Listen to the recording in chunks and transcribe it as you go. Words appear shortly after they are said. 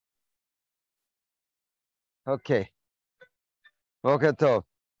Okay. Okay, tov.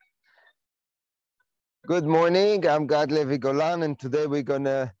 Good morning. I'm Gadlevy Golan, and today we're going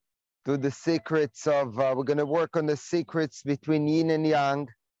to do the secrets of, we're going to work on the secrets between yin and yang,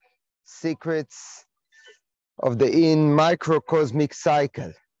 secrets of the yin microcosmic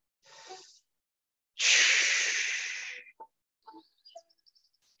cycle.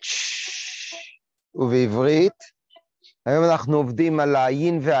 ובעברית, היום אנחנו עובדים על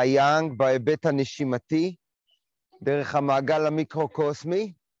היין והיאנג בהיבט הנשימתי, דרך המעגל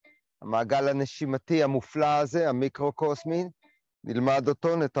המיקרוקוסמי, המעגל הנשימתי המופלא הזה, המיקרוקוסמי, נלמד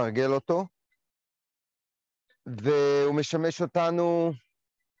אותו, נתרגל אותו, והוא משמש אותנו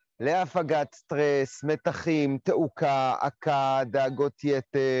להפגת סטרס, מתחים, תעוקה, עקה, דאגות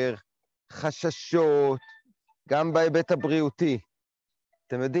יתר, חששות, גם בהיבט הבריאותי.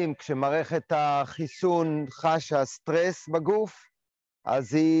 אתם יודעים, כשמערכת החיסון חשה סטרס בגוף,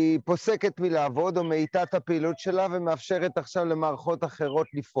 אז היא פוסקת מלעבוד או מאיטה את הפעילות שלה ומאפשרת עכשיו למערכות אחרות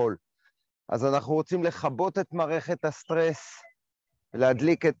לפעול. אז אנחנו רוצים לכבות את מערכת הסטרס,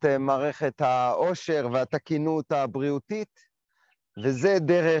 להדליק את מערכת העושר והתקינות הבריאותית, וזה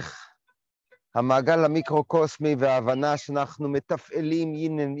דרך המעגל המיקרוקוסמי וההבנה שאנחנו מתפעלים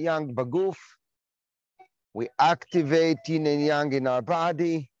יין ויאנג בגוף. We activate yin and yang in our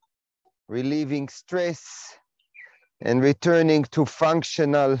body, relieving stress and returning to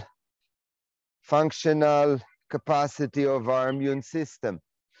functional capacity of our immune system.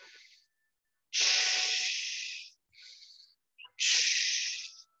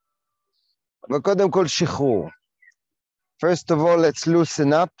 וקודם כל שחרור. First of all, let's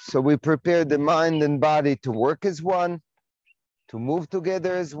loosen up so we prepare the mind and body to work as one, to move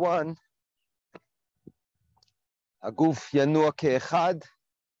together as one. הגוף ינוע כאחד,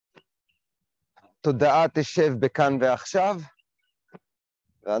 תודעה תשב בכאן ועכשיו,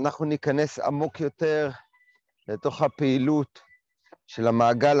 ואנחנו ניכנס עמוק יותר לתוך הפעילות של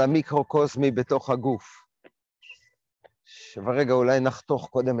המעגל המיקרוקוסמי בתוך הגוף. שברגע אולי נחתוך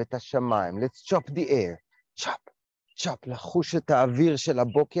קודם את השמיים. Let's chop the air. chop, לחוש את האוויר של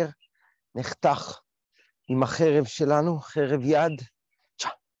הבוקר, נחתך עם החרב שלנו, חרב יד. chop.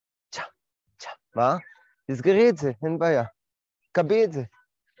 מה? תסגרי את זה, אין בעיה. קבי את זה.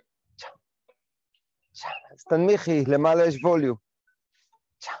 אז תנמיכי, למעלה יש ווליום.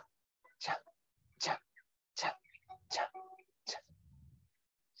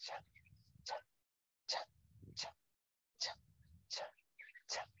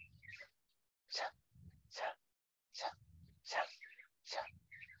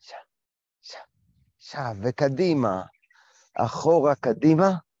 וקדימה, אחורה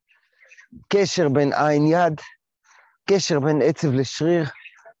קדימה, קשר בין עין יד, קשר בין עצב לשריר,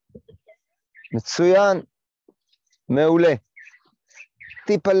 מצוין, מעולה.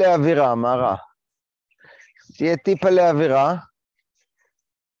 טיפה לאווירה, מה רע? תהיה טיפה לאווירה,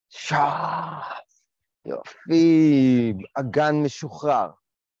 יופי, אגן משוחרר.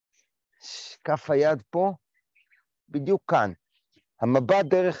 כף היד פה, בדיוק כאן. המבט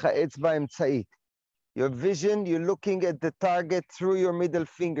דרך האצבע האמצעית. Your vision, you're looking at the target through your middle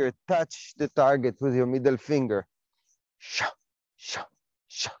finger. Touch the target with your middle finger.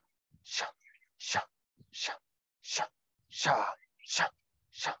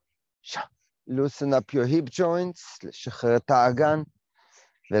 Loosen up your hip joints, לשחרר את האגן,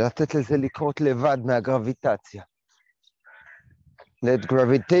 ולתת לזה לקרות לבד מהגרביטציה. Let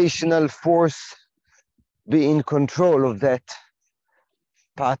gravitational force be in control of that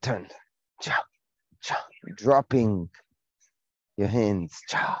pattern. Dropping your hands.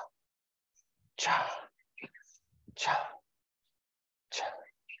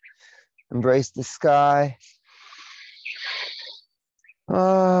 Embrace the sky.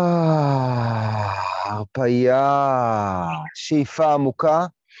 הרפאיה, שאיפה עמוקה.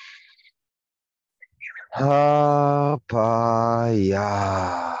 הרפאיה.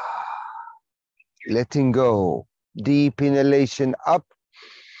 Letting go. Deep inhalation up.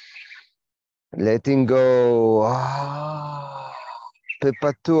 Letting go.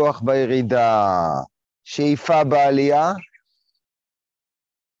 פתוח בירידה. שאיפה בעלייה.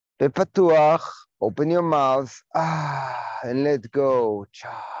 פתוח. Open your mouth. And let go.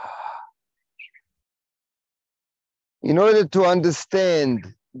 In order to understand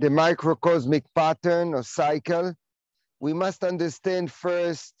the microcosmic pattern or cycle, we must understand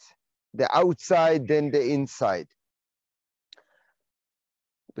first the outside, then the inside.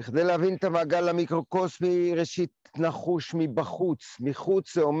 בכדי להבין את המעגל המיקרוקוסמי, ראשית נחוש מבחוץ.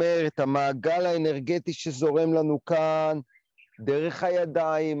 מחוץ זה אומר את המעגל האנרגטי שזורם לנו כאן, דרך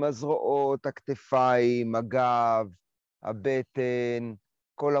הידיים, הזרועות, הכתפיים, הגב, הבטן,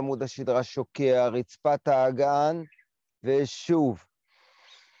 כל עמוד השדרה שוקע, רצפת האגן, ושוב.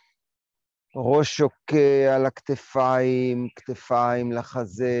 ראש שוקע על הכתפיים, כתפיים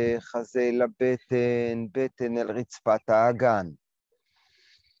לחזה, חזה לבטן, בטן אל רצפת האגן.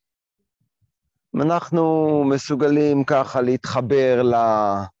 אנחנו מסוגלים ככה להתחבר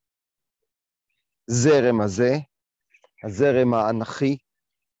לזרם הזה, הזרם האנכי,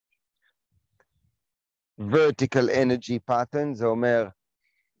 vertical energy pattern, זה אומר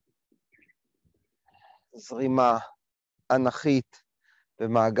זרימה אנכית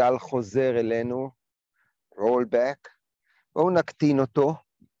ומעגל חוזר אלינו, roll back, בואו נקטין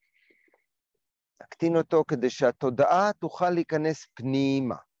אותו כדי שהתודעה תוכל להיכנס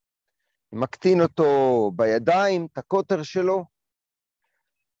פנימה. מקטין אותו בידיים, את הקוטר שלו,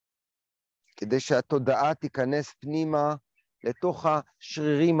 כדי שהתודעה תיכנס פנימה לתוך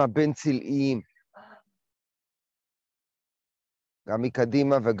השרירים הבין-צלעיים, גם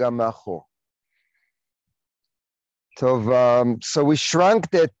מקדימה וגם מאחור. טוב, so we shrunk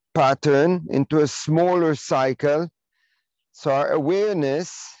that pattern into a smaller cycle, so our awareness,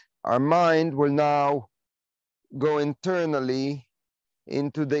 our mind will now go internally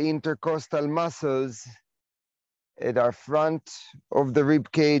into the intercostal muscles at our front of the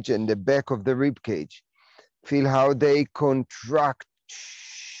rib cage and the back of the rib cage. Feel how they contract.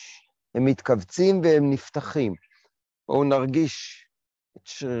 הם מתכווצים והם נפתחים. בואו נרגיש את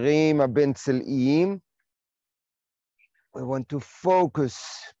שרירים הבין-צלעיים. We want to focus,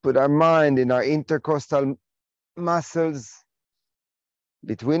 put our mind in our intercostal muscles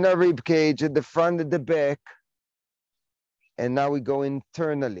between our rib cage at the front and the back. And now we go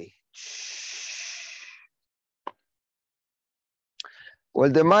internally.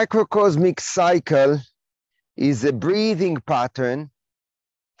 Well, the microcosmic cycle is a breathing pattern,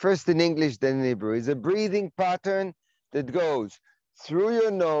 first in English, then in Hebrew, is a breathing pattern that goes through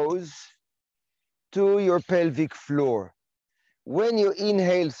your nose to your pelvic floor. When you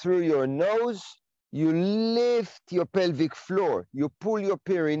inhale through your nose, you lift your pelvic floor. You pull your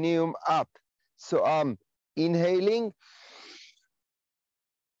perineum up. So I'm inhaling.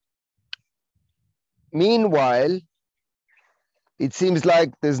 Meanwhile, it seems like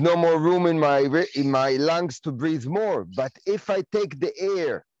there's no more room in my lungs to breathe more. But if I take the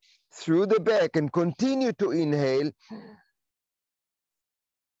air through the back and continue to inhale,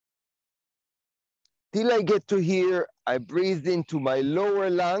 till I get to here, I breathe into my lower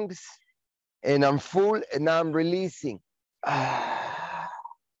lungs, and I'm full, and now I'm releasing.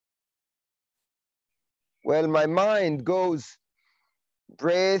 Well, my mind goes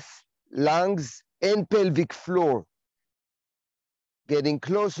breath, lungs, and pelvic floor, getting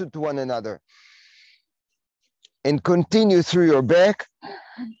closer to one another. And continue through your back.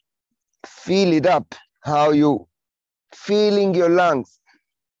 Feel it up, how you feeling your lungs.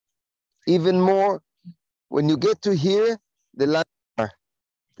 Even more, when you get to here, the lungs are,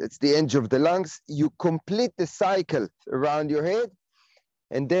 that's the edge of the lungs. You complete the cycle around your head.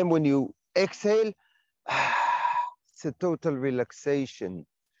 And then when you exhale, it's a total relaxation.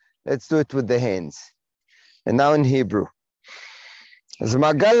 Let's do it with the hands. And now in Hebrew. אז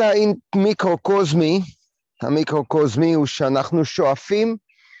המעגל המיקרוקוסמי הוא שאנחנו שואפים,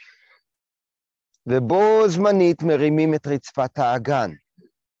 ובו זמנית מרימים את רצפת האגן.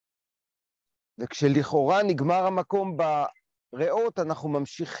 וכשלכאורה נגמר המקום בריאות, אנחנו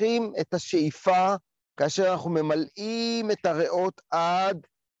ממשיכים את השאיפה, כאשר אנחנו ממלאים את הריאות עד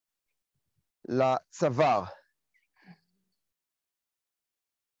לצוואר.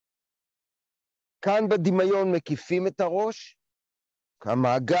 כאן בדמיון מקיפים את הראש,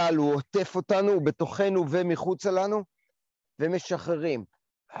 המעגל הוא עוטף אותנו, הוא בתוכנו ומחוץ לנו, ומשחררים.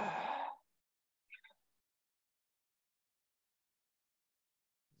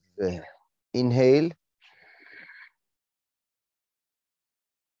 Inhale.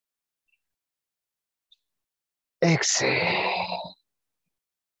 Exhale.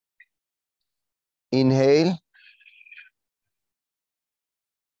 Inhale.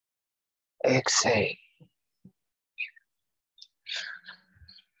 Exhale.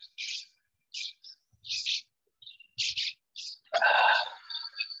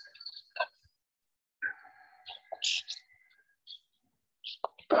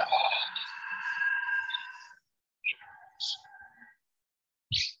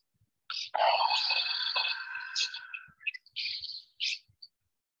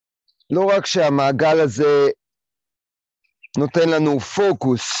 לא רק שהמעגל הזה נותן לנו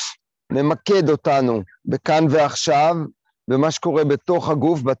פוקוס, ממקד אותנו בכאן ועכשיו, במה שקורה בתוך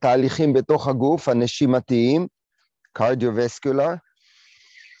הגוף, בתהליכים בתוך הגוף, הנשימתיים, cardiovascular,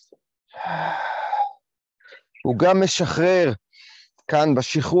 הוא גם משחרר כאן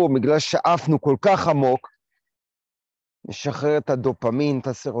בשחרור, בגלל שאפנו כל כך עמוק, נשחרר את הדופמין, את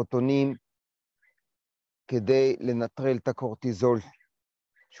הסרוטונין, כדי לנטרל את הקורטיזול,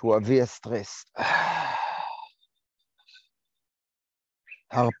 שהוא אבי הסטרס.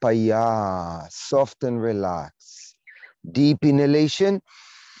 הרפאיה, soft and relax, deep inhalation,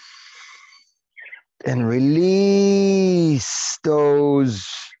 and release those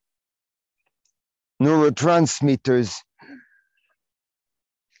neurotransmitters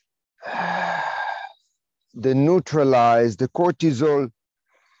that neutralize the cortisol,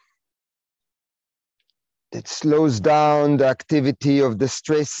 that slows down the activity of the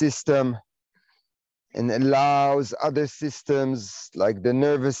stress system and allows other systems like the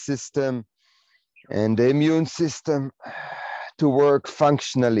nervous system and the immune system to work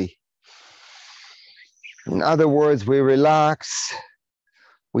functionally. In other words, we relax,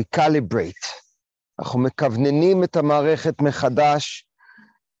 we calibrate. אנחנו מכווננים את המערכת מחדש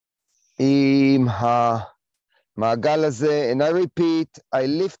עם המעגל הזה, and I repeat, I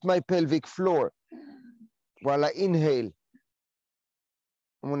lift my pelvic floor while I inhale.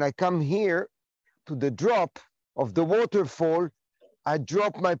 When I come here to the drop of the waterfall, I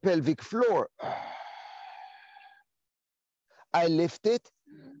drop my pelvic floor. I lift it,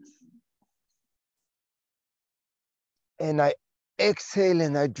 and I exhale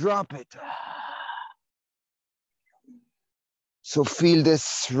and I drop it. So feel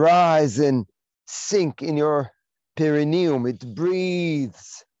this rise and sink in your perineum. It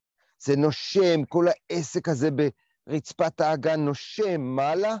breathes. זה נושם, כל העסק הזה ברצפת האגן נושם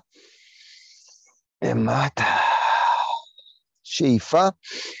מעלה, למטה. שאיפה,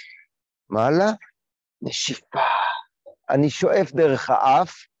 מעלה, נשיפה. אני שואף דרך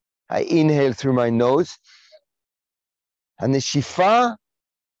האף, I inhale through my nose. הנשיפה,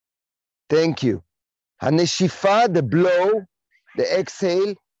 thank you. הנשיפה, the blow, the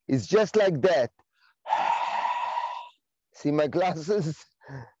exhale, is just like that. See my glasses?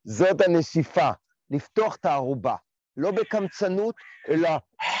 זאת הנשיפה, לפתוח את הערובה. לא בקמצנות, אלא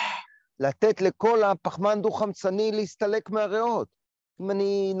לתת לכל הפחמן דו-חמצני להסתלק מהריאות. אם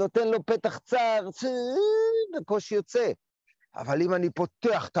אני נותן לו פתח צר, בקושי יוצא. אבל אם אני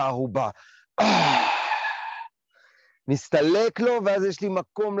פותח את הערובה, מסתלק לו, ואז יש לי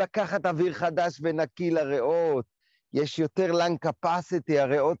מקום לקחת אוויר חדש ונקי לריאות. יש יותר lung capacity,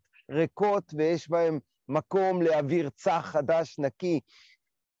 הריאות ריקות, ויש בהם מקום לאוויר צח חדש נקי,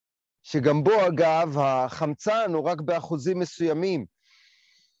 שגם בו אגב החמצן הוא רק באחוזים מסוימים.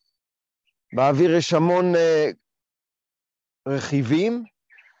 באוויר יש המון רכיבים,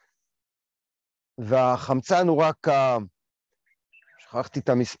 והחמצן הוא רק, שכחתי את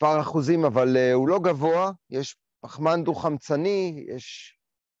המספר אחוזים, אבל הוא לא גבוה, יש פחמן דו-חמצני, יש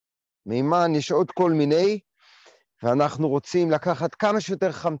מימן, יש עוד כל מיני, ואנחנו רוצים לקחת כמה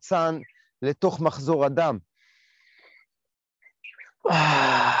שיותר חמצן לתוך מחזור הדם.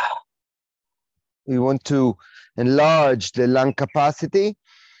 We want to enlarge the lung capacity,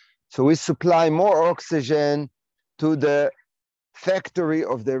 so we supply more oxygen to the factory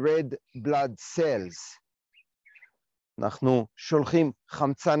of the red blood cells. אנחנו שולחים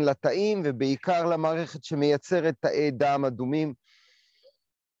חמצן לתאים, ובעיקר למערכת שמייצרת תאי דם אדומים,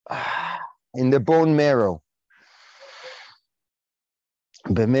 in the bone marrow.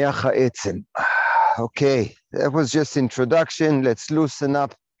 במח העצם. Okay, that was just introduction. Let's loosen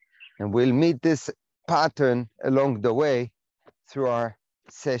up, and we'll meet this pattern along the way through our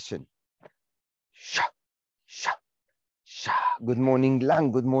session. Sha, sha, sha. Good morning,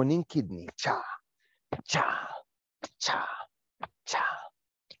 lung. Good morning, kidney. Cha, cha, cha, cha,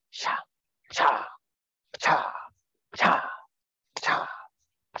 cha, cha, cha, cha, cha,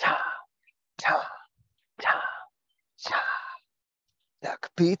 cha, cha, cha, cha.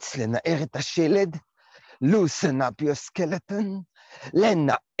 להקפיץ, לנער את השלד, loosen up your skeleton,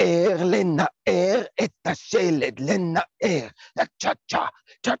 לנער את השלד, לנער, צ'ה צ'ה,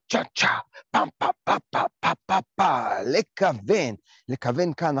 צ'ה צ'ה צ'ה, פם פם פם פם פם פם פם,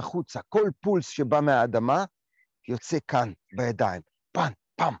 לכוון כאן החוצה, כל פולס שבא מהאדמה, יוצא כאן בידיים, פם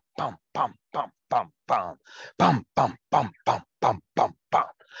פם פם פם פם פם פם, פם פם פם פם פם פם פם,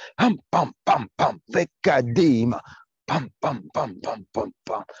 פם פם פם פם, וקדימה, pam pam pam pam pam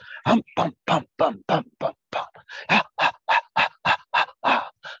pam pam pam pam pam pam pam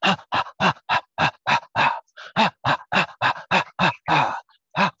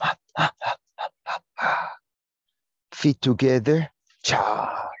feet together, cha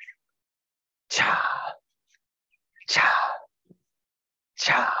cha cha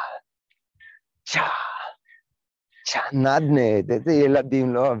cha cha cha. נדנד, איזה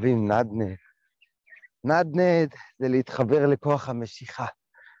ילדים לא אוהבים נדנד. נדנד זה להתחבר לכוח המשיכה,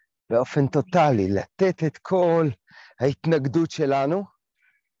 באופן טוטלי, לתת את כל ההתנגדות שלנו,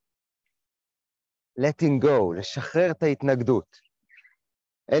 letting go, לשחרר את ההתנגדות.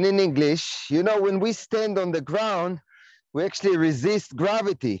 And in English, you know, when we stand on the ground, we actually resist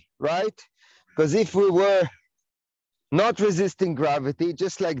gravity, right? Because if we were not resisting gravity,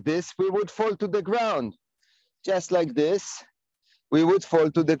 just like this, we would fall to the ground. Just like this, we would fall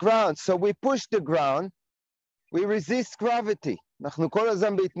to the ground. So we push the ground, we resist gravity. אנחנו כל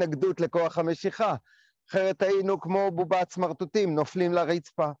הזמן בהתנגדות לכוח המשיכה. אחרת היינו כמו בובת סמרטוטים, נופלים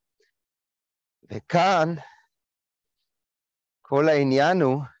לרצפה. וכאן, כל העניין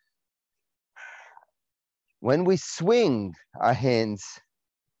הוא, when we swing our hands,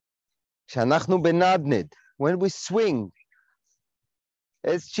 כשאנחנו בנדנד, when we swing,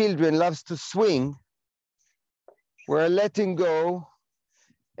 as children loves to swing, we're letting go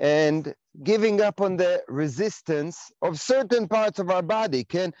and giving up on the resistance of certain parts of our body.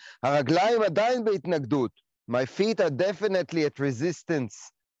 כן? הרגליים עדיין בהתנגדות. My feet are definitely at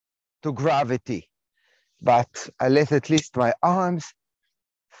resistance to gravity. But I let at least my arms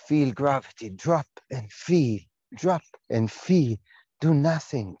feel gravity. Drop and feel, drop and feel. Do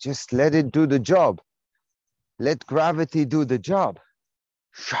nothing. Just let it do the job. Let gravity do the job.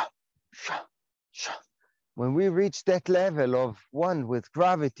 Sha, sha, sha. When we reach that level of one with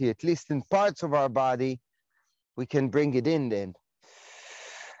gravity, at least in parts of our body, we can bring it in then,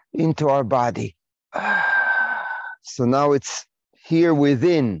 into our body. So now it's here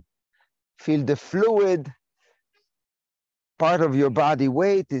within. Feel the fluid part of your body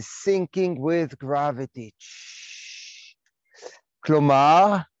weight is sinking with gravity.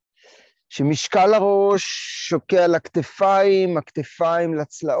 כלומר, שמשקל הראש שוקע לכתפיים, הכתפיים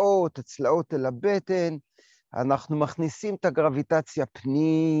לצלעות, הצלעות אל הבטן, אנחנו מכניסים את הגרביטציה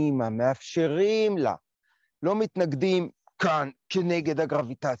פנימה, מאפשרים לה, לא מתנגדים כאן כנגד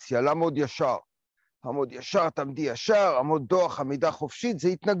הגרביטציה, לעמוד ישר. עמוד ישר, תעמדי ישר, עמוד דוח, עמידה חופשית, זה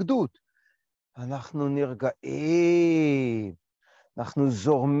התנגדות. אנחנו נרגעים, אנחנו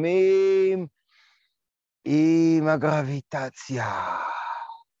זורמים עם הגרביטציה.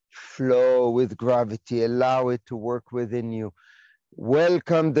 Flow with gravity, allow it to work within you.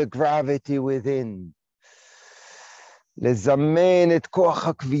 Welcome the gravity within. לזמן את כוח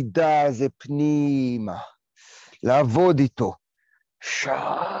הכבידה הזה פנימה, לעבוד איתו.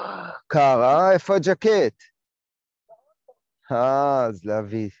 קרה, איפה הג'קט? אז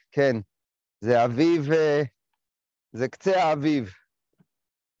לאביב, כן. זה אביב, זה קצה האביב.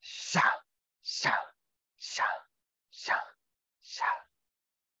 שה, שה, שה, שה, שה.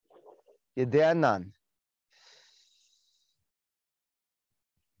 ידי ענן.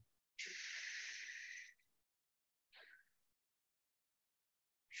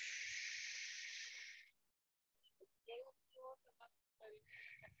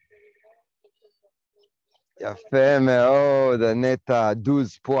 יפה מאוד, הנטע,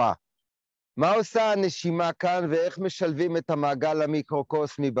 דוז פואה. מה עושה הנשימה כאן ואיך משלבים את המעגל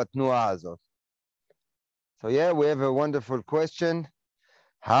המיקרוקוסמי בתנועה הזאת? So yeah, we have a wonderful question.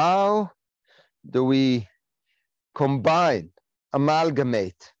 How do we combine,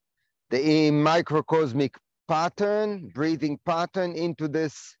 amalgamate the microcosmic pattern, breathing pattern into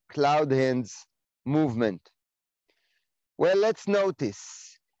this cloud hands movement? Well, let's notice.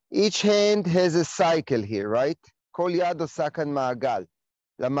 Each hand has a cycle here, right? כל יד עושה כאן מעגל.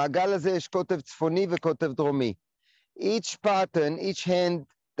 למעגל הזה יש קוטב צפוני וקוטב דרומי. Each pattern, each hand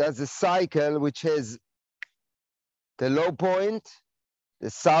does a cycle which has the low point, the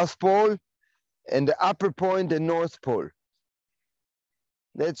south pole, and the upper point, the north pole.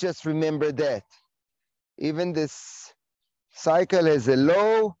 Let's just remember that. Even this cycle has a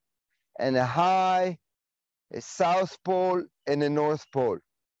low and a high, a south pole and a north pole.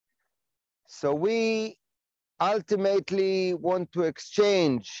 So we ultimately want to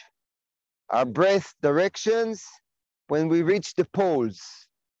exchange our breath directions when we reach the poles.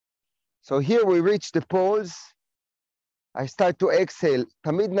 So here we reach the poles. I start to exhale.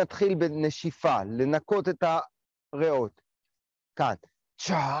 תמיד נתחיל בנשיפה, לנקות את הריאות. כאן.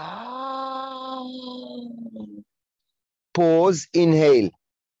 Pause, inhale.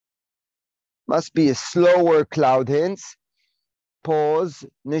 Must be a slower cloud hands. Pause,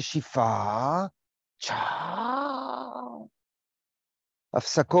 נשיפה.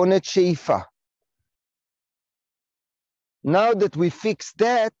 הפסקונת שאיפה. Now that we fix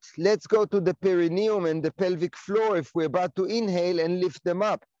that, let's go to the perineum and the pelvic floor if we're about to inhale and lift them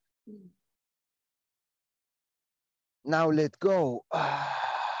up. Now let go.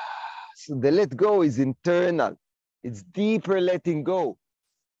 So the let go is internal. It's deeper letting go.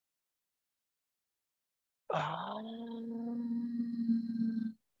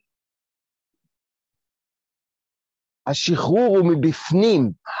 השחרור הוא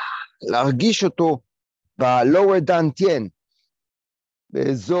מבפנים, להרגיש אותו ב-lower dantian,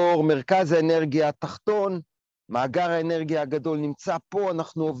 באזור מרכז האנרגיה התחתון, מאגר האנרגיה הגדול נמצא פה,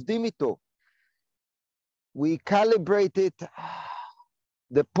 אנחנו עובדים איתו. We calibrate it,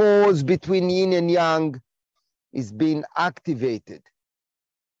 the pause between yin and yang is being activated.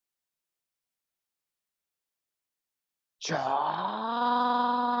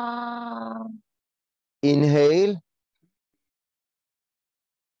 Inhale,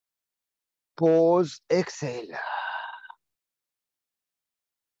 pause, exhale.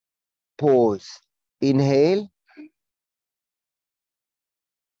 Pause, inhale,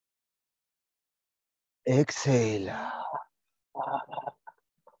 exhale.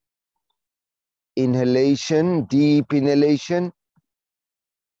 Inhalation, deep inhalation.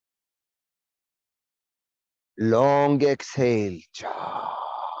 Long exhale.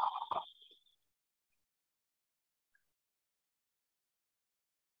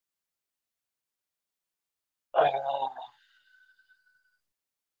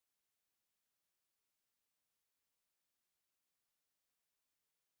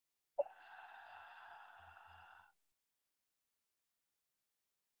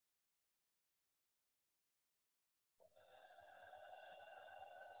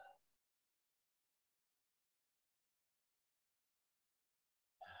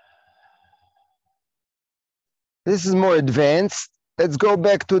 This is more advanced. Let's go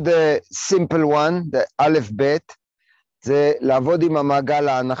back to the simple one, the Aleph Bet. זה לעבוד עם המעגל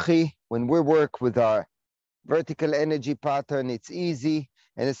האנכי. When we work with our vertical energy pattern, it's easy,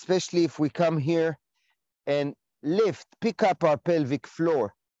 and especially if we come here and lift, pick up our pelvic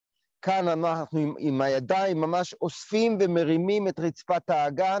floor. כאן אנחנו עם הידיים ממש אוספים ומרימים את רצפת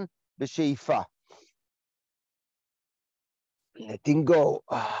האגן בשאיפה. Letting go.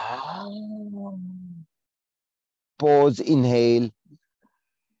 Pause, inhale.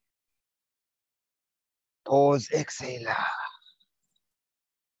 Pause, exhale.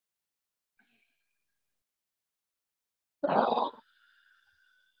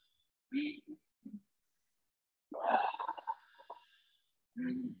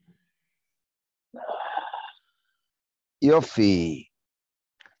 Yofi.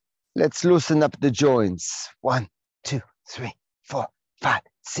 Let's loosen up the joints. 1, 2, 3, 4, 5,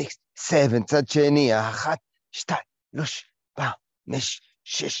 6, 7. צד שני, 1, 2, 3, 4, 5,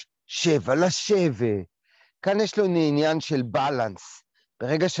 6, 7, לשבת. כאן יש לנו עניין של balance.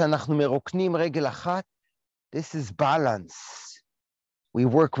 ברגע שאנחנו מרוקנים רגל אחת, this is balance. We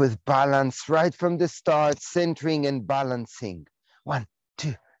work with balance right from the start, centering and balancing. 1,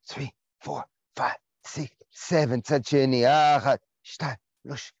 2, 3, 4, 5, 6, 7. צד שני, 1, 2,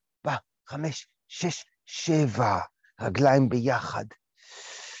 3, 4, 5, 6, 7. רגליים ביחד.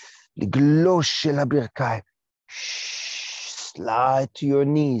 לגלוש של הברכיים. Slide to your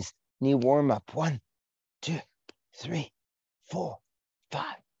knees. Knee warm up. 1, 2, 3, 4, 5,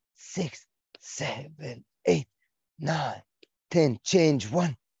 6, 7, 8, 9, 10. Change.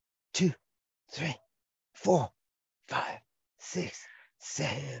 1, 2, 3, 4, 5, 6,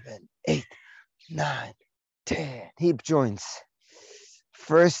 7, 8, 9, 10. Hip joints.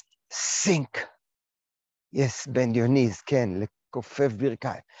 First, sink. Yes, bend your knees. כן, לכופף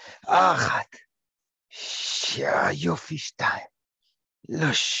ברכיים. 1. יופי, 2.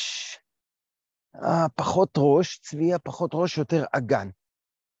 לוש. פחות ראש, צביע, פחות ראש, יותר אגן.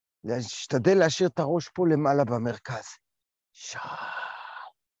 להשתדל להשאיר את הראש פה למעלה במרכז.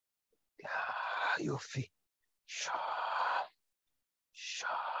 יופי.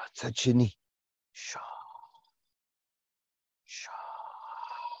 צד שני.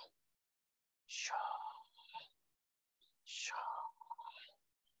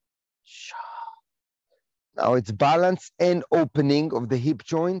 Now it's balance and opening of the hip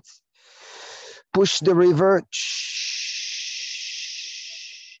joints. Push the river.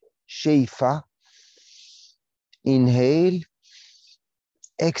 Sheifa. Inhale.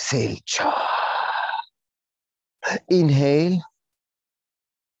 Exhale. Inhale.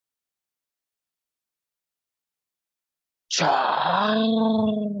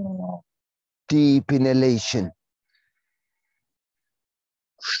 Deep inhalation.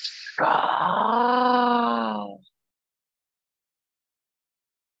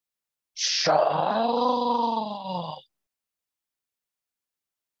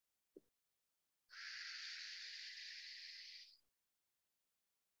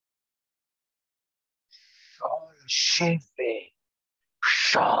 Sheve.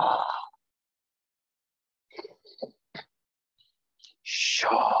 Shaw.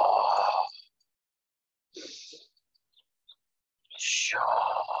 Shaw.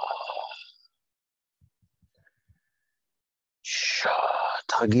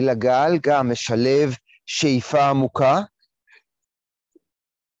 תרגיל הגל גם משלב שאיפה עמוקה,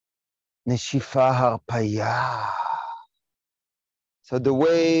 נשיפה הרפיה. So the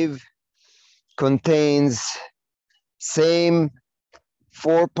wave contains same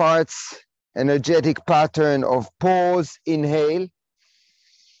 4 parts energetic pattern of pause, inhale,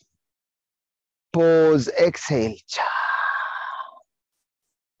 pause, exhale.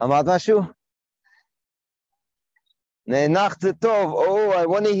 אמרת משהו? נאנחת זה טוב. Oh, I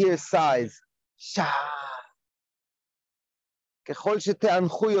want to hear sighs. ככל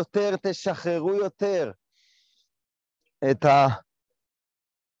שתאנחו יותר, תשחררו יותר.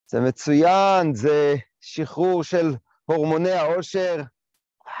 זה מצוין, זה שחרור של הורמוני העושר,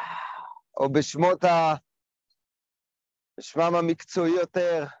 או בשמם המקצועי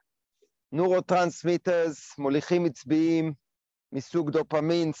יותר, נורוטרנסמיטרס, מוליכים עצביים, מסוג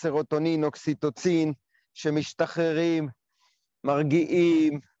דופמין, סרוטונין, אוקסיטוצין, שמשתחררים,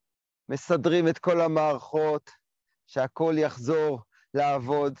 מרגיעים, מסדרים את כל המערכות, שהכל יחזור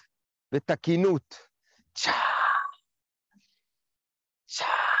לעבוד בתקינות.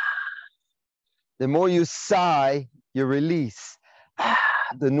 The more you sigh, you release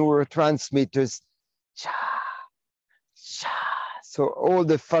the neurotransmitters. So all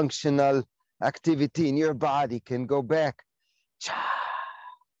the functional activity in your body can go back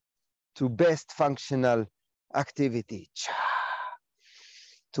to best functional activity.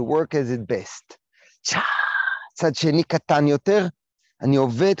 To work as it best. צד שני קטן יותר, אני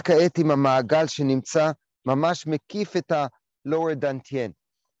עובד כעת עם המעגל שנמצא ממש מקיף את ה-lower dantian.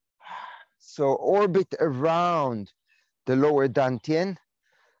 So orbit around the lower dantian.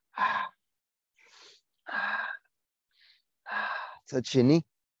 צד שני.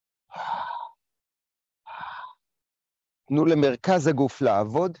 תנו למרכז הגוף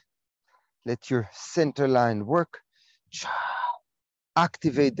לעבוד. Let your center line work.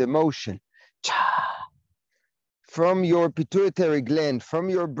 Activate the motion. From your pituitary gland, from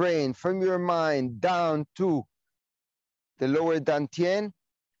your brain, from your mind, down to the lower dantian.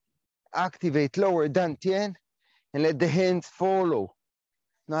 Activate lower dantian and let the hands follow,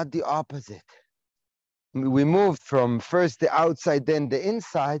 not the opposite. We moved from first the outside, then the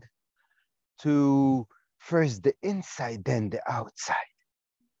inside, to first the inside, then the outside.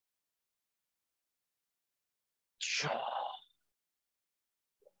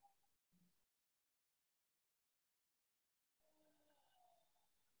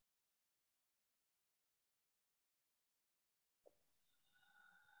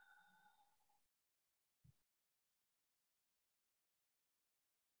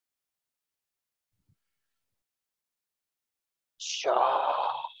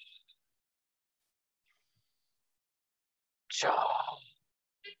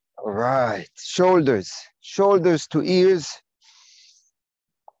 All right, shoulders to ears,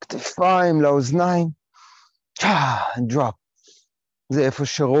 כתפיים לאוזניים, and drop. זה איפה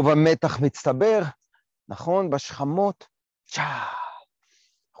שרוב המתח מצטבר, נכון? בשכמות,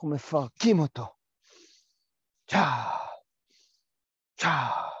 אנחנו מפרקים אותו.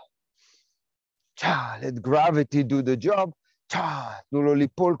 Let gravity do the job. תנו לו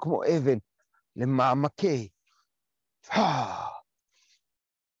ליפול כמו אבן, למעמקי.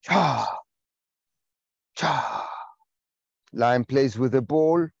 Lion plays with a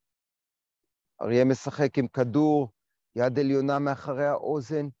ball. אריה משחק עם כדור, יד עליונה מאחורי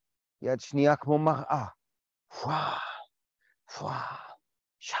האוזן, יד שנייה כמו מראה.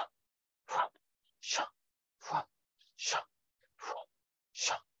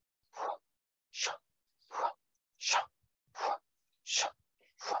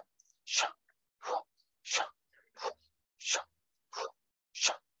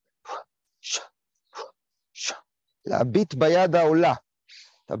 להביט ביד העולה.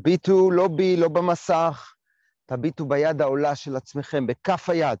 תביטו לא בי, לא במסך, תביטו ביד העולה של עצמכם, בכף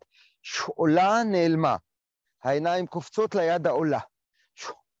היד. עולה נעלמה. העיניים קופצות ליד העולה.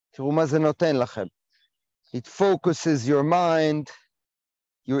 תראו מה זה נותן לכם. It focuses your mind.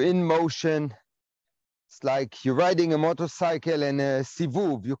 You're in motion. It's like you're riding a motorcycle and a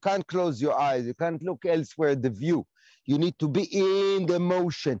sivuv. You can't close your eyes. You can't look elsewhere at the view. You need to be in the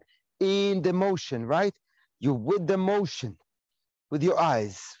motion, right? You're with the motion, with your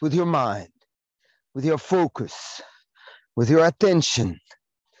eyes, with your mind, with your focus, with your attention,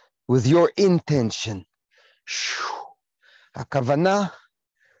 with your intention. הכוונה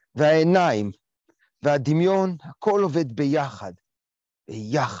והעיניים והדמיון, הכל עובד ביחד.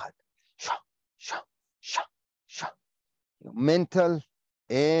 Your mental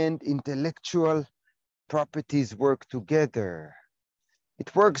and intellectual properties work together It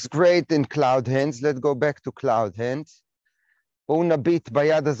works great in cloud hands. Let's go back to cloud hands. בואו נביט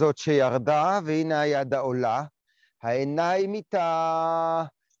ביד הזאת שירדה, והנה היד העולה. העיניים איתה,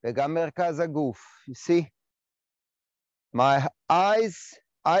 וגם מרכז הגוף. You see? My eyes,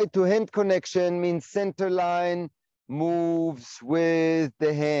 eye-to-hand connection means center line moves with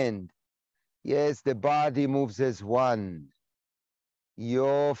the hand. Yes, the body moves as one.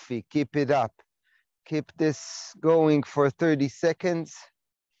 Yofi, keep it up. Keep this going for 30 seconds.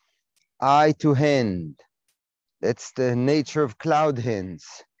 Eye to hand. That's the nature of cloud hands.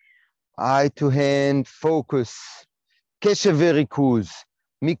 Eye to hand, focus. קשב וריכוז,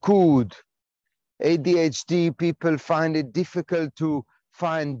 מיקוד. ADHD people find it difficult to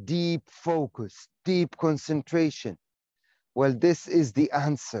find deep focus, deep concentration. Well, this is the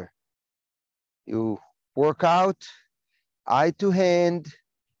answer. You work out, eye to hand,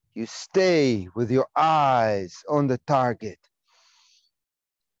 you stay with your eyes on the target.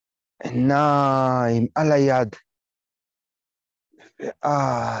 עיניים על היד.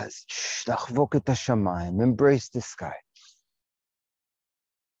 ואז לחבוק את השמיים, embrace the sky.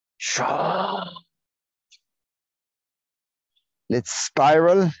 Let's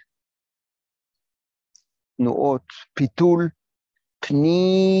spiral. תנועות פיתול,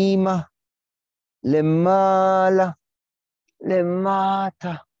 פנימה, למעלה,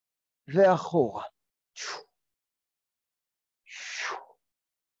 למטה ואחורה.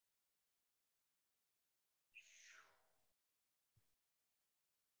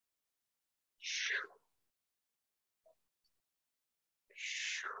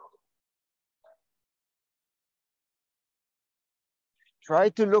 Try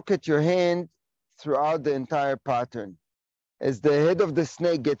to look at your hand throughout the entire pattern. As the head of the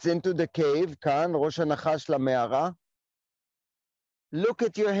snake gets into the cave, כאן, ראש הנחש למערה, look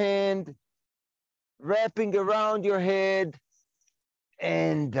at your hand, wrapping around your head,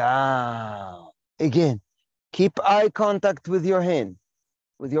 and down. Again, keep eye contact with your hand,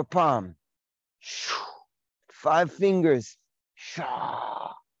 with your palm. 5 fingers.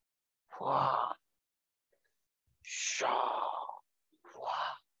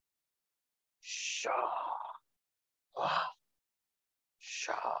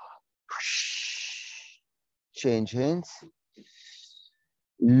 Change hands.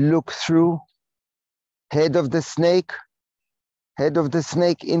 Look through. Head of the snake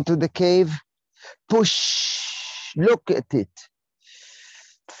into the cave. Push. Look at it.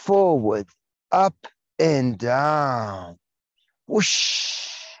 Forward, up and down.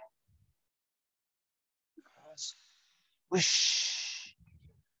 Whoosh. Whoosh.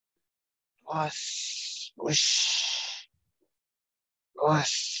 Whoosh. Whoosh.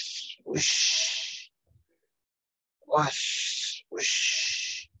 Whoosh. Whoosh. Whoosh. Whoosh.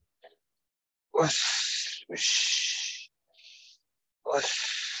 Whoosh. Whoosh. Whoosh.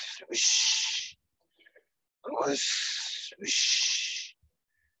 Whoosh. Whoosh. Whoosh.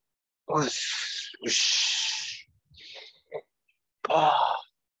 Whoosh. Whoosh. Bah.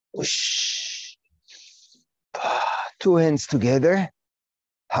 Whoosh. Bah. 2 hands together.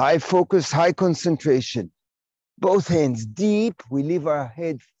 High focus, high concentration. Both hands deep. We leave our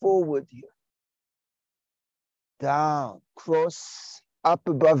head forward here. Down, cross, up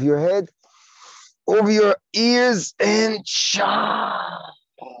above your head, over your ears, and cha.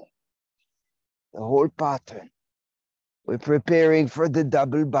 The whole pattern. We're preparing for the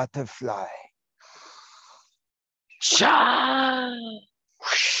double butterfly. Cha.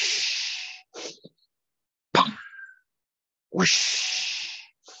 Whoosh.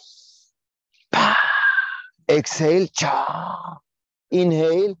 Pa. Exhale, cha.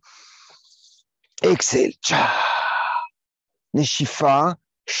 Inhale. Exhale, cha. נשיפה,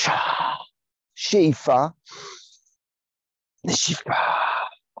 שאיפה, נשיפה,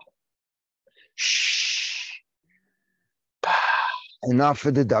 and now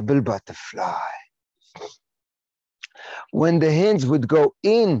for the double butterfly. When the hands would go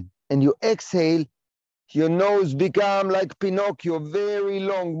in and you exhale, your nose become like Pinocchio, very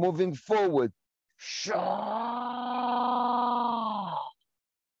long, moving forward.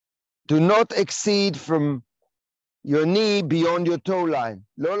 Do not exceed from your knee beyond your toe line.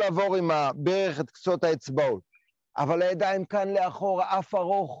 לא לעבור עם הברך את קצות האצבעות. אבל הידיים כאן לאחורה, אף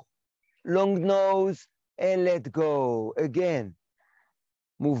ארוך. Long nose, and let go. Again.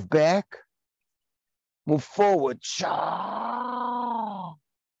 Move back. Move forward.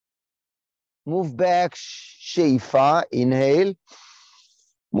 Move back. שאיפה. Inhale.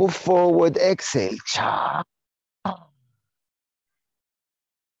 Move forward. Exhale. Cha.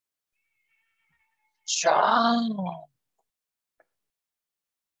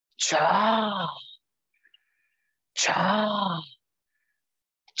 Cha. Cha.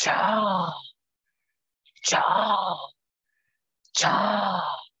 צ'ה, צ'ה, צ'ה,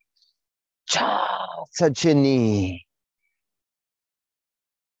 צ'ה. צד שני.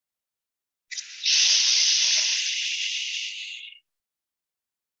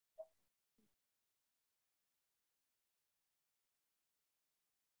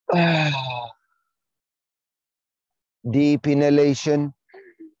 Deep inhalation,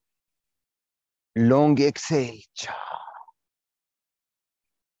 long exhale. Cha.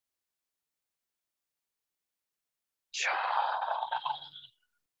 Cha.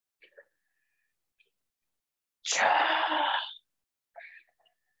 Cha.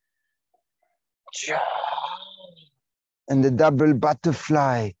 Cha. And the double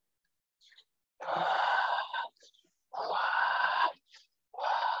butterfly.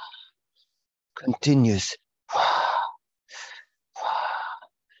 Continues.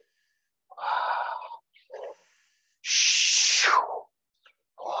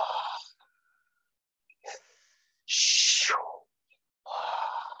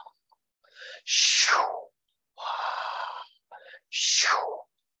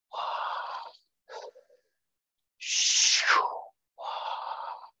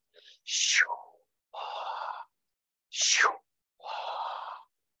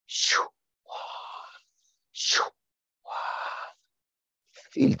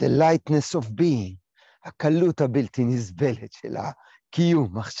 Feel the lightness of being, הקלות הבלתי נסבלת של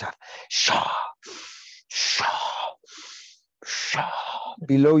הקיום עכשיו. שע, שע, שע,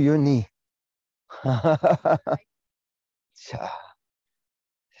 below your knee. שע,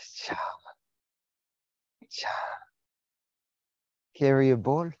 שע, שע. Carry a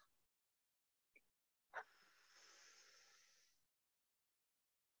ball.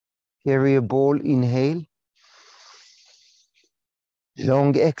 Carry a ball, inhale.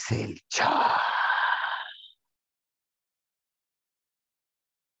 Long exhale. Cha.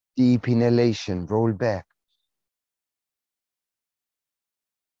 Deep inhalation, roll back.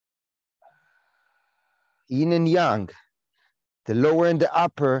 Yin and yang, the lower and the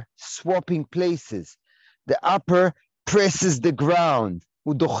upper swapping places. The upper presses the ground.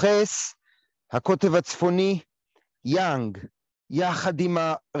 הוא דוחס, הקוטב הצפוני, yang. יחד עם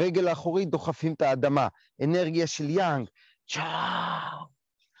הרגל האחורית דוחפים את האדמה. אנרגיה של yang. צ'או.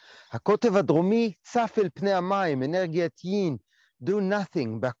 הקוטב הדרומי צף אל פני המים, אנרגיית יין, do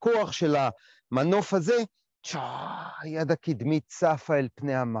nothing, בכוח של המנוף הזה, צ'או, היד הקדמית צפה אל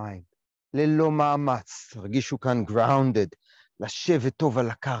פני המים, ללא מאמץ, תרגישו כאן grounded, לשבת טוב על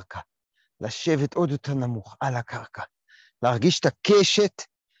הקרקע, לשבת עוד יותר נמוך על הקרקע, להרגיש את הקשת,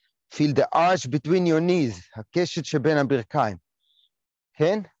 feel the arch between your knees, הקשת שבין הברכיים,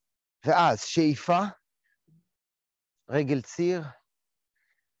 כן? ואז שאיפה, רגל ציר,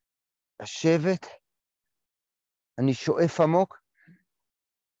 לשבת, אני שואף עמוק,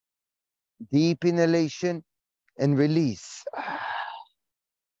 deep inhalation and release.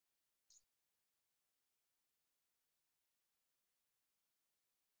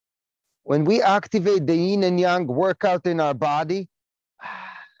 When we activate the yin and yang workout in our body,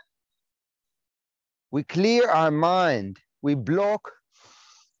 we clear our mind, we block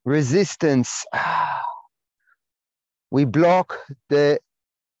resistance, we block the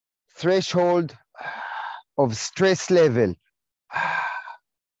threshold of stress level.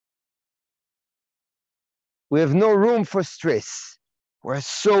 We have no room for stress. We're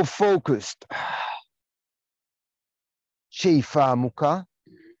so focused. שאיפה עמוקה,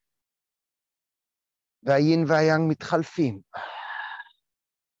 והיין והיאנג מתחלפים.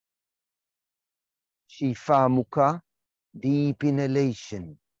 שאיפה עמוקה, deep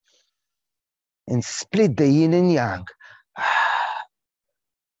inhalation, and split the yin and yang.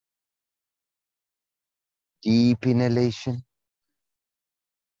 Deep inhalation.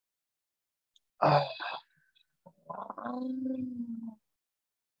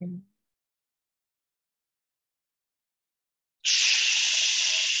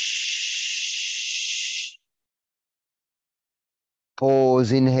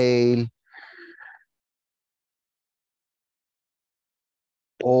 Pause, inhale.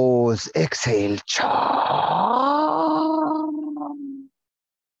 Pause, exhale.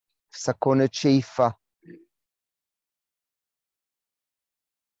 סכונת שאיפה.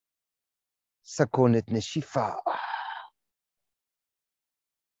 סכונת נשיפה.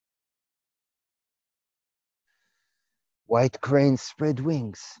 White cranes spread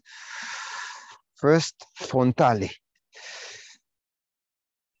wings. First, frontale.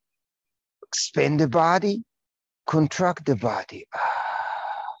 Expand the body, contract the body.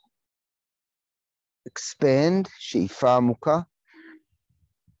 Expand, שאיפה עמוקה.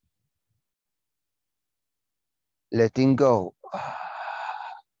 Letting go.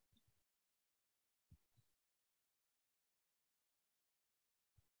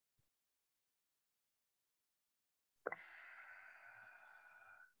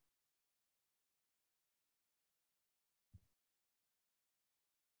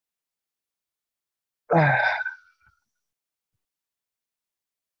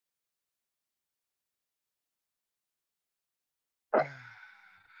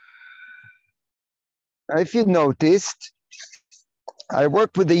 If you noticed, I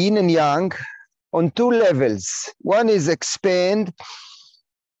work with the yin and yang on two levels. One is expand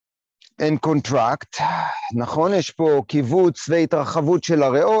and contract. נכון, יש פה קיבוץ והתרחבות של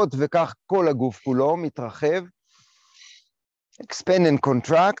הריאות, וכך כל הגוף כולו מתרחב. Expand and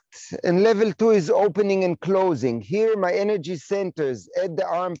contract. And level 2 is opening and closing. Here my energy centers at the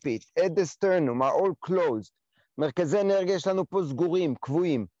armpit, at the sternum are all closed. מרכזי אנרגיה שלנו פה סגורים,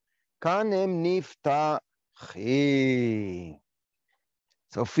 קבועים. כאן הם נפתחים.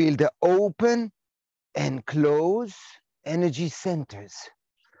 So feel the open and close energy centers.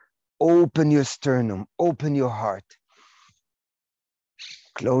 Open your sternum, open your heart.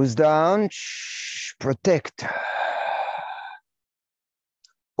 Close down, protect.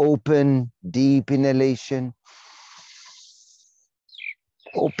 Open, deep inhalation.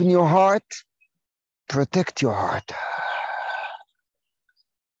 Open your heart, protect your heart.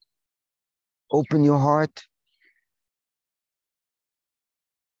 Open your heart.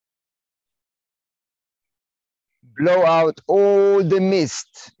 Blow out all the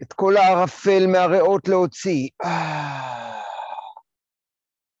mist. את כל הערפל מהריאות להוציא.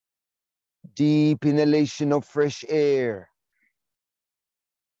 Deep inhalation of fresh air.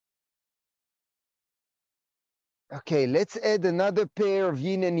 Okay, let's add another pair of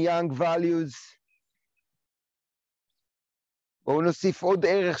yin and yang values. בואו נוסיף עוד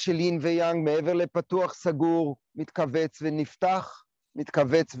ערך של yin ויang מעבר לפתוח, סגור, מתכווץ ונפתח,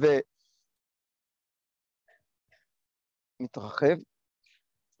 מתכווץ מתרחב.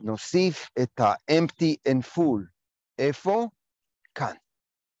 נוסיף את ה-empty and full. איפה? כאן.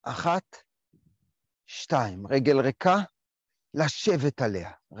 1, 2. רגל ריקה, לשבת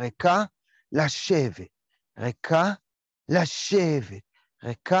עליה. ריקה, לשבת. ריקה, לשבת.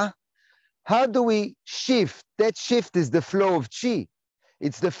 ריקה. How do we shift? That shift is the flow of chi.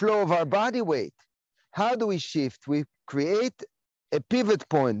 It's the flow of our body weight. How do we shift? We create a pivot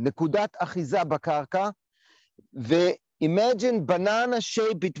point, נקודת אחיזה בקרקע, imagine banana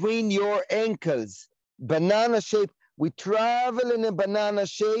shape between your ankles. Banana shape. We travel in a banana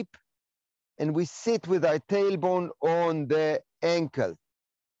shape and we sit with our tailbone on the ankle.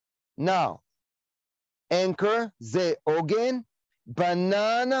 Now, anchor, זה עוגן,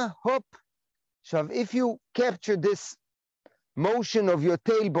 banana, hop. So if you capture this motion of your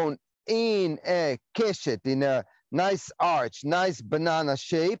tailbone in a keshet, in a nice arch, nice banana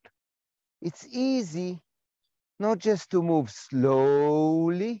shape, it's easy not just to move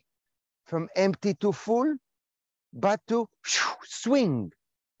slowly from empty to full, but to swing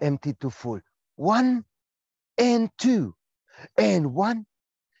empty to full. 1 and 2, and 1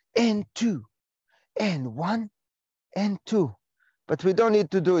 and 2, and 1 and 2. But we don't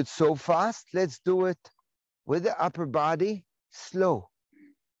need to do it so fast. Let's do it with the upper body, slow.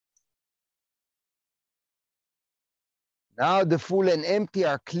 Now the full and empty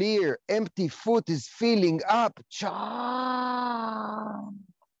are clear. Empty foot is filling up.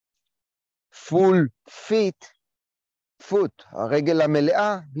 Full feet, foot, הרגל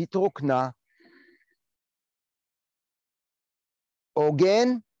המלאה התרוקנה. עוגן,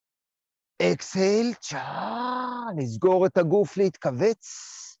 exhale, לסגור את הגוף, להתכווץ,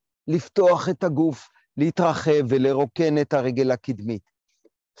 לפתוח את הגוף, להתרחב ולרוקן את הרגל הקדמית.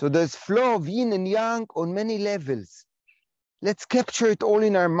 So there's flow of yin and yang on many levels. Let's capture it all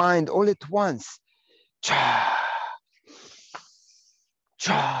in our mind, all at once. Cha,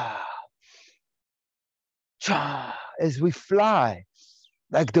 cha, cha, as we fly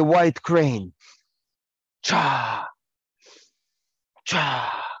like the white crane. Cha, cha,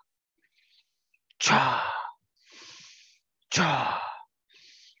 cha, cha,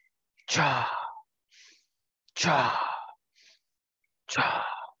 cha, cha, cha.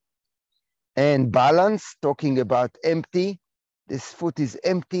 And balance, talking about empty. This foot is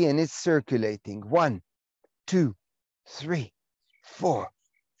empty and it's circulating. 1, 2, 3, 4,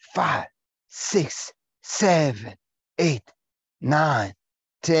 5, 6, 7, 8, 9,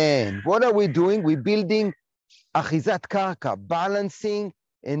 10. What are we doing? We're building achizat karka, balancing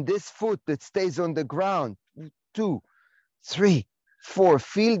in this foot that stays on the ground. 2, 3, 4.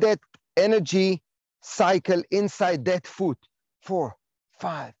 Feel that energy cycle inside that foot. 4,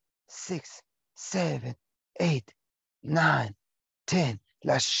 5, 6, 7, 8, 9, 10.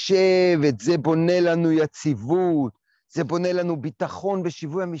 לשבת, זה בונה לנו יציבות, זה בונה לנו ביטחון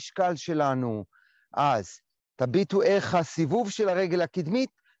בשיווי המשקל שלנו. אז תביטו איך הסיבוב של הרגל הקדמית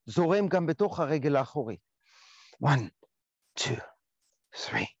זורם גם בתוך הרגל האחורית. 1, 2,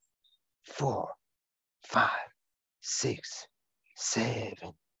 3, 4, 5, 6,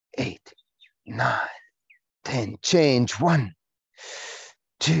 7, 8, 9, 10. Change. 1,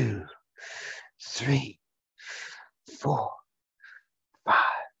 2, 3, 4, 5,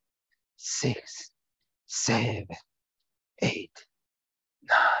 6, 7, 8,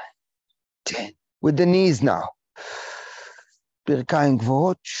 9, 10. With the knees now. ברכיים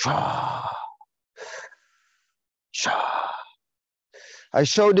גבוהות. I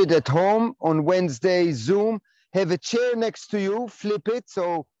showed it at home on Wednesday Zoom. Have a chair next to you, flip it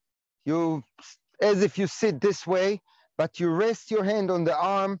so you, as if you sit this way, but you rest your hand on the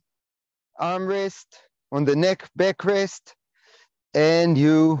arm rest, on the neck, back rest, and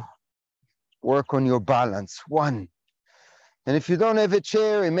you work on your balance. 1. And if you don't have a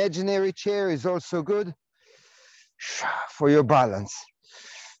chair, imaginary chair is also good for your balance.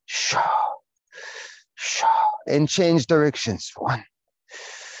 And change directions. 1,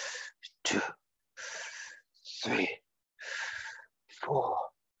 2, 3, 4,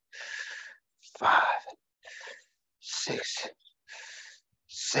 5, 6,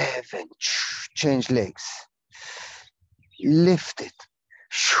 7. Change legs. Lift it.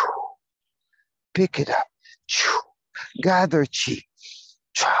 Pick it up. Gather chi.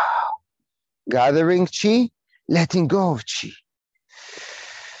 Gathering chi, letting go of chi.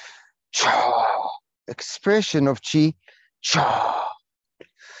 Expression of chi.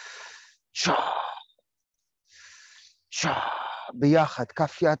 ביחד,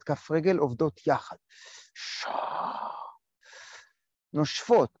 כף יד, כף רגל, עובדות יחד.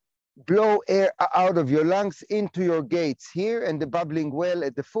 נושפות. Blow air out of your lungs into your gates here and the bubbling well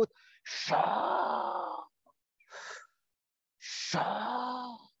at the foot.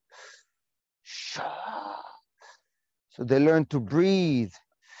 So they learn to breathe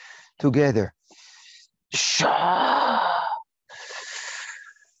together.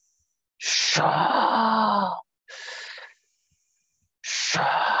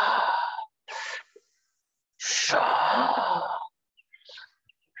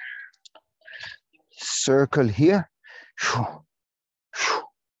 Circle here.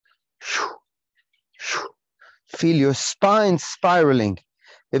 Feel your spine spiraling.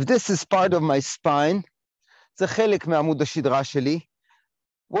 If this is part of my spine, זה חלק מעמוד השדרה שלי.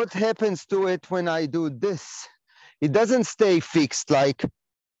 What happens to it when I do this? It doesn't stay fixed like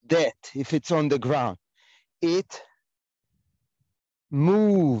that if it's on the ground. It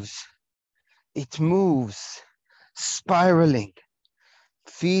moves. It moves, spiraling.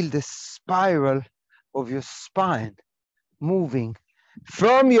 Feel the spiral of your spine moving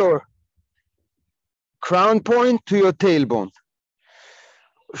from your crown point to your tailbone.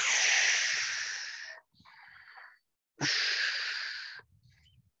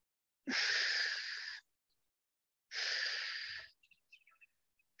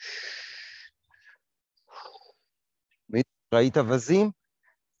 ראית אבזים?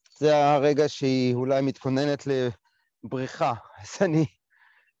 זה הרגע שהיא אולי מתכוננת לבריחה, אז אני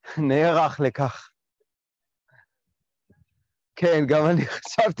נערך לכך. כן, גם אני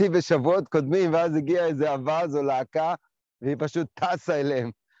חשבתי בשבועות קודמים, ואז הגיעה איזה אבז או להקה, והיא פשוט טסה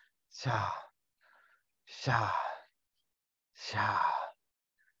אליהם.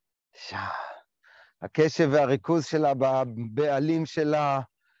 הקשב והריכוז שלה בבעלים שלה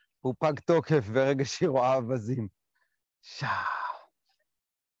הוא פג תוקף ברגע שהיא רואה אבזים.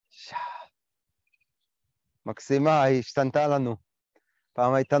 מקסימה, היא השתנתה לנו.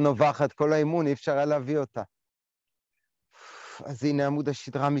 פעם הייתה נובחת, כל האימון, אי אפשר היה להביא אותה. אז הנה עמוד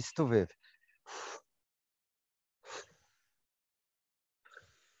השדרה מסתובב.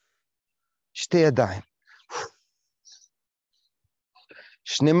 שתי ידיים.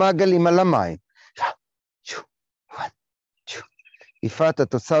 שני מעגלים על המים. יפעת,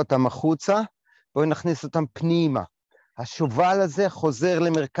 את עושה אותם החוצה, בואי נכניס אותם פנימה. השובל הזה חוזר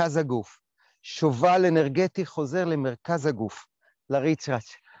למרכז הגוף. שובל אנרגטי חוזר למרכז הגוף. לריץ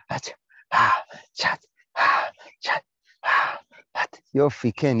רץ.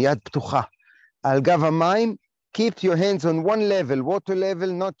 יופי, כן, יד פתוחה. על גב המים, keep your hands on one level, water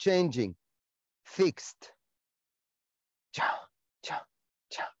level not changing. Fixed.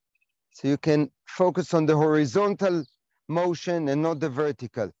 So you can focus on the horizontal motion and not the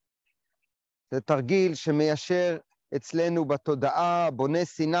vertical. זה תרגיל שמיישר אצלנו בתודעה, בונה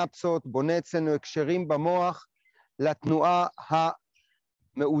סינפסות, בונה אצלנו הקשרים במוח, לתנועה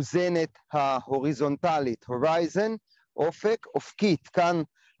המאוזנת, ההוריזונטלית. Horizon, אופק, אופקית, כאן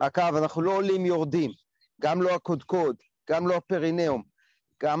הקו, אנחנו לא עולים יורדים, גם לא הקודקוד, גם לא הפרינאום,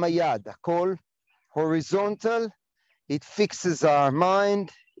 גם היד, הכל horizontal, it fixes our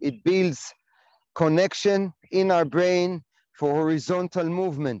mind, it builds connection in our brain for horizontal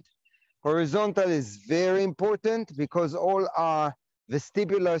movement. Horizontal is very important because all our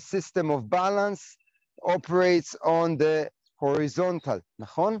vestibular system of balance operates on the horizontal,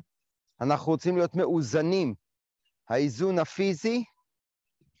 נכון? אנחנו רוצים להיות מאוזנים. האיזון הפיזי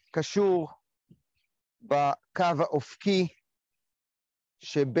קשור בקו האופקי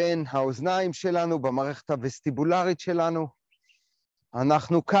שבין האוזניים שלנו, במערכת הווסטיבולרית שלנו.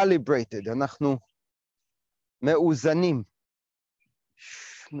 אנחנו calibrated, אנחנו מאוזנים.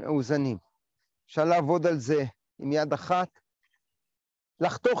 מאוזנים. אפשר לעבוד על זה עם יד אחת.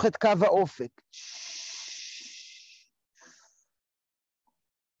 לחתוך את קו האופק.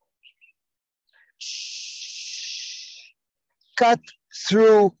 Cut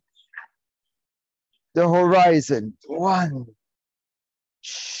through the horizon. One.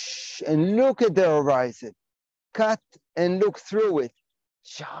 And look at the horizon. Cut and look through it.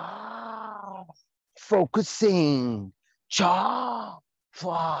 Focusing.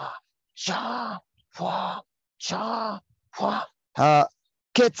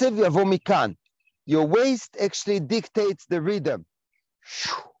 הקצב יבוא מכאן. Your waist actually dictates the rhythm.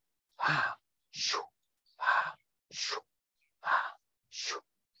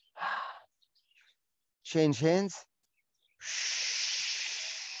 Change hands.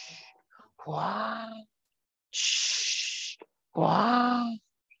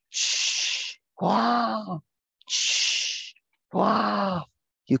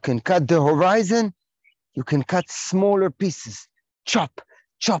 You can cut the horizon. You can cut smaller pieces. Chop,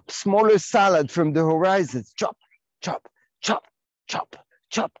 chop, smaller salad from the horizons. Chop, chop, chop, chop,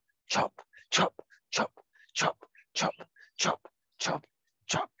 chop, chop, chop, chop, chop, chop, chop, chop,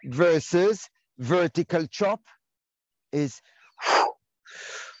 chop. Versus vertical chop is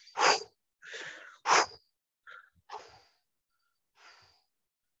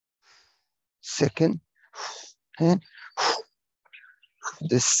second, and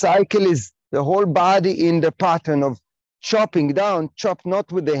the cycle is the whole body in the pattern of chopping down, chop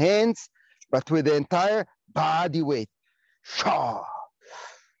not with the hands, but with the entire body weight. Shaw,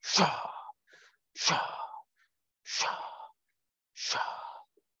 shaw, shaw, shaw, shaw,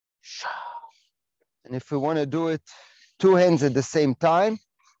 shaw. And if we want to do it, two hands at the same time.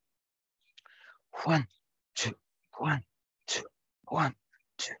 1, 2, 1, 2, 1,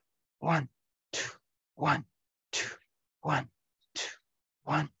 2, 1, 2, 1, 2, 1, 2,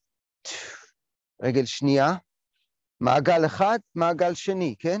 1, 2. רגל שנייה. מעגל אחד, מעגל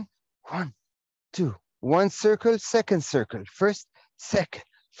שני, כן? 1, 2. One circle, second circle. First, second.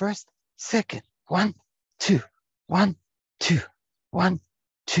 First, second. 1, 2, 1, 2, 1,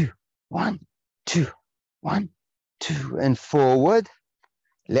 2, 1, 2, 1, 2. And forward.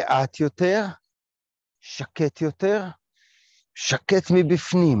 לאט יותר. שקט יותר. שקט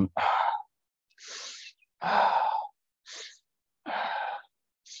מבפנים.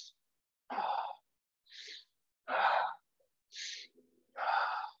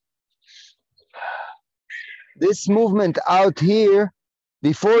 This movement out here,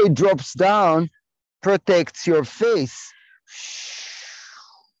 before it drops down, protects your face.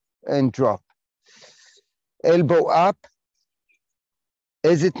 And drop. Elbow up.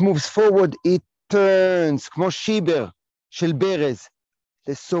 As it moves forward, it turns, כמו שיבר של ברז.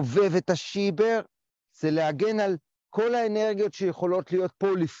 לסובב את השיבר, זה להגן על כל האנרגיות שיכולות להיות פה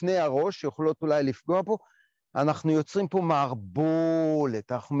לפני הראש, שיכולות אולי לפגוע פה. אנחנו יוצרים פה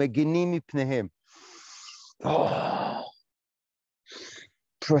מערבולת, אנחנו מגינים מפניהם.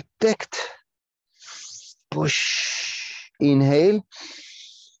 Protect. Push. Inhale.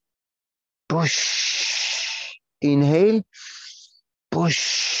 Push. Inhale. Push.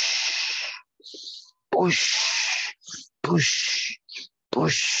 Push. Push.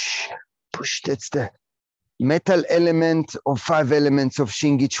 Push. Push. That's the metal element of 5 elements of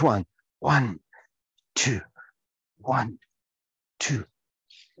Shingich 1. 1, 2, 1, 2,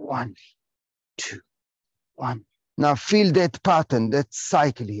 1, 2, 1. Now feel that pattern, that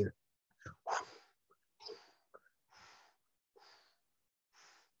cycle here.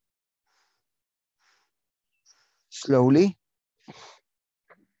 Slowly.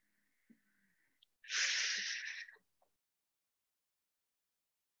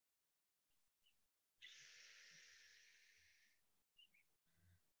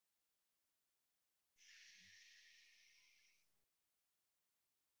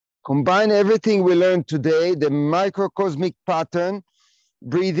 Combine everything we learned today, the microcosmic pattern,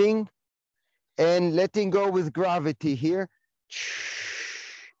 breathing, and letting go with gravity here.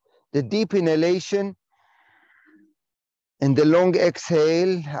 The deep inhalation and the long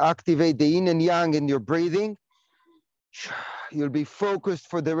exhale, activate the yin and yang in your breathing. You'll be focused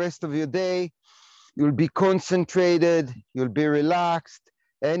for the rest of your day. You'll be concentrated. You'll be relaxed.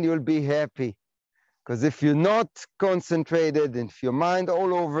 and you'll be happy. Because if you're not concentrated, and if your mind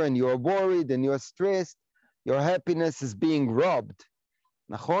all over and you're worried and you're stressed, your happiness is being robbed.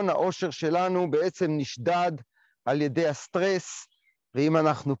 נכון? האושר שלנו בעצם נשדד על ידי הסטרס, ואם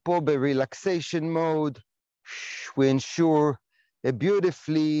אנחנו פה ב-relaxation mode, we ensure a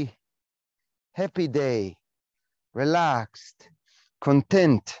beautifully happy day, relaxed,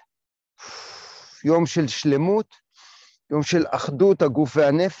 content, יום של שלמות, יום של אחדות הגוף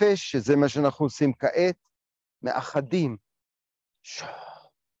והנפש, שזה מה שאנחנו עושים כעת, מאחדים.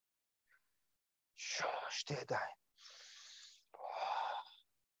 שתי ידיים.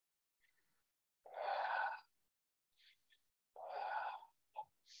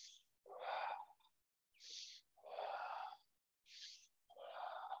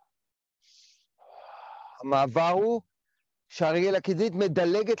 המעבר הוא שהרגל הקדמית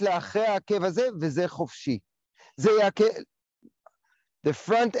מדלגת לאחרי העקב הזה, וזה חופשי. זה יעקב, the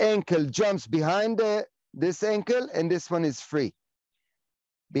front ankle jumps behind this ankle, and this one is free.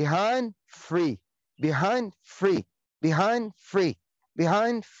 Behind, free. Behind, free. Behind, free.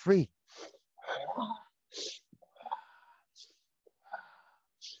 Behind, free.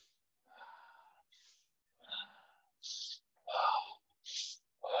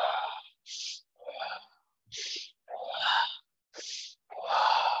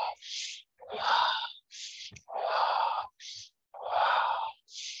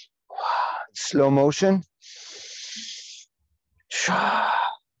 Slow motion.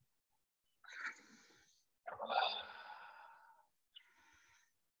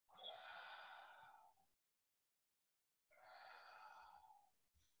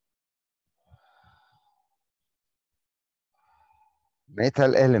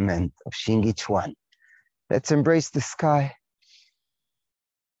 Metal element of seeing each one. Let's embrace the sky.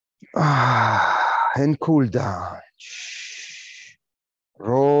 And cool down.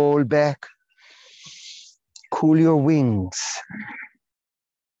 Roll back. Cool your wings.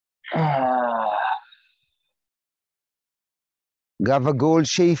 גב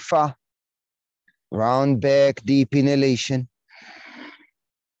שאיפה. Round back, deep inhalation.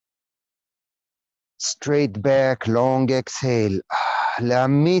 Straight back, long exhale.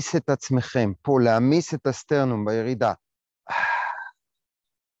 להמיס את עצמכם. פה, להמיס את הסטרנום בירידה.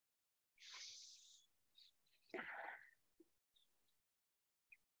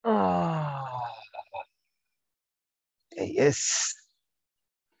 Yes.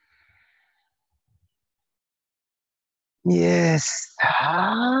 Yes.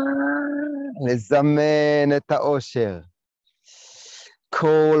 לזמן את האושר.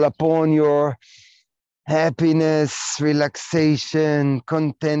 Call upon your happiness, relaxation,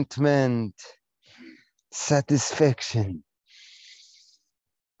 contentment, satisfaction.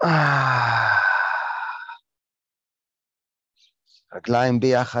 רגליים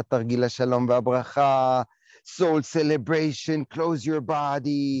ביחד, תרגיל השלום והברכה. Soul celebration, close your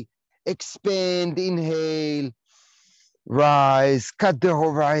body, expand, inhale, rise, cut the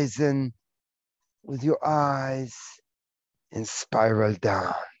horizon with your eyes, and spiral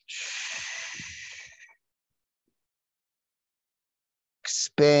down.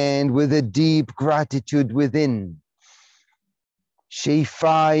 Expand with a deep gratitude within.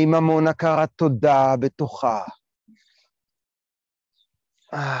 שאיפה עם המון הכרת תודה בתוכה.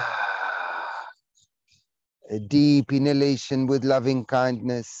 A deep inhalation with loving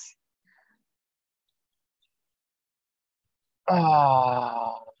kindness.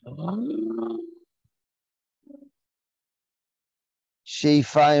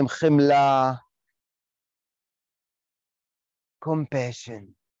 שאיפה עם חמלה.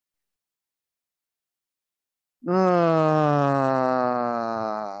 Compassion.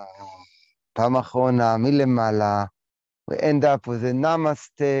 פעם אחרונה, מלמעלה. We end up with a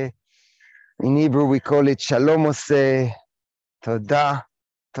namaste. In Hebrew we call it shalom ose. תודה,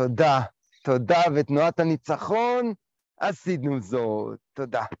 תודה, תודה, ותנועת הניצחון, עשינו זאת.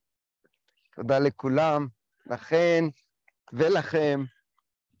 תודה. תודה לכולם, לכן ולכם.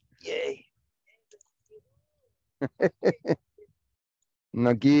 ייי.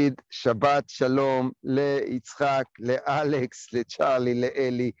 נגיד שבת שלום ליצחק, לאלכס, לצ'רלי,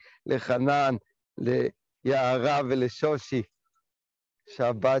 לאלי, לחנן, ליערה ולשושי.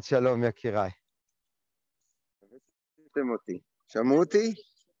 שבת שלום יקיריי. שמעו אותי?